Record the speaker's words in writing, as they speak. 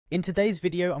In today's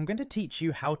video, I'm going to teach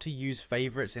you how to use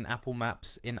favorites in Apple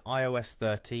Maps in iOS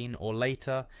 13 or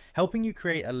later, helping you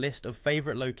create a list of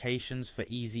favorite locations for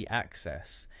easy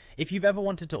access. If you've ever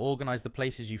wanted to organize the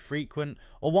places you frequent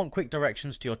or want quick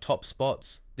directions to your top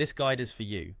spots, this guide is for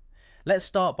you. Let's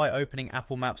start by opening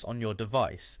Apple Maps on your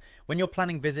device. When you're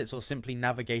planning visits or simply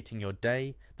navigating your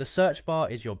day, the search bar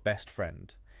is your best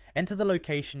friend. Enter the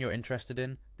location you're interested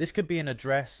in. This could be an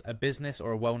address, a business,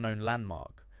 or a well-known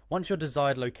landmark. Once your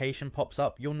desired location pops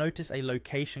up, you'll notice a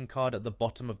location card at the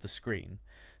bottom of the screen.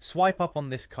 Swipe up on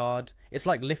this card. It's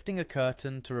like lifting a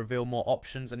curtain to reveal more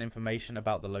options and information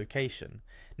about the location.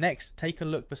 Next, take a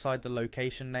look beside the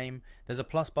location name. There's a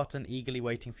plus button eagerly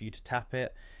waiting for you to tap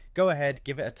it. Go ahead,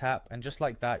 give it a tap, and just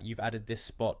like that, you've added this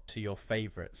spot to your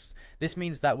favorites. This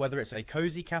means that whether it's a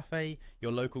cozy cafe,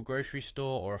 your local grocery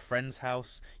store, or a friend's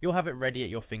house, you'll have it ready at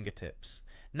your fingertips.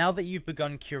 Now that you've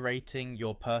begun curating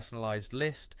your personalized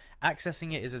list,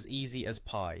 accessing it is as easy as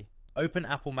pie. Open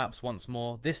Apple Maps once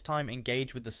more, this time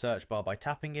engage with the search bar by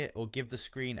tapping it or give the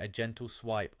screen a gentle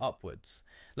swipe upwards.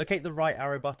 Locate the right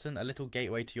arrow button, a little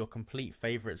gateway to your complete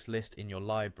favorites list in your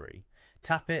library.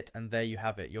 Tap it and there you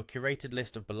have it, your curated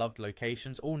list of beloved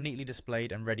locations all neatly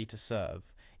displayed and ready to serve.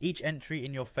 Each entry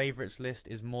in your favorites list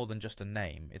is more than just a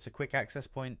name, it's a quick access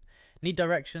point. Need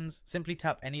directions? Simply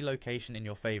tap any location in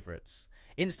your favorites.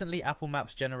 Instantly, Apple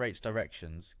Maps generates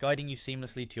directions, guiding you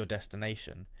seamlessly to your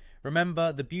destination.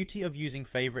 Remember, the beauty of using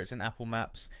favorites in Apple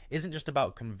Maps isn't just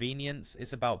about convenience,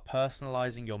 it's about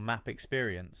personalizing your map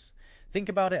experience. Think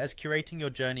about it as curating your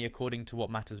journey according to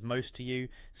what matters most to you,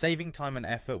 saving time and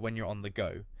effort when you're on the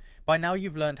go. By now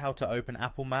you've learned how to open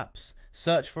Apple Maps,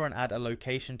 search for and add a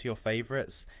location to your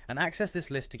favorites, and access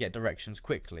this list to get directions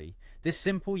quickly. This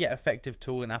simple yet effective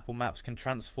tool in Apple Maps can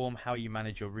transform how you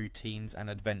manage your routines and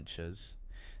adventures.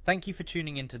 Thank you for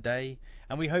tuning in today,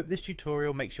 and we hope this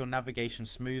tutorial makes your navigation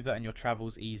smoother and your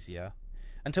travels easier.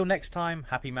 Until next time,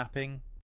 happy mapping!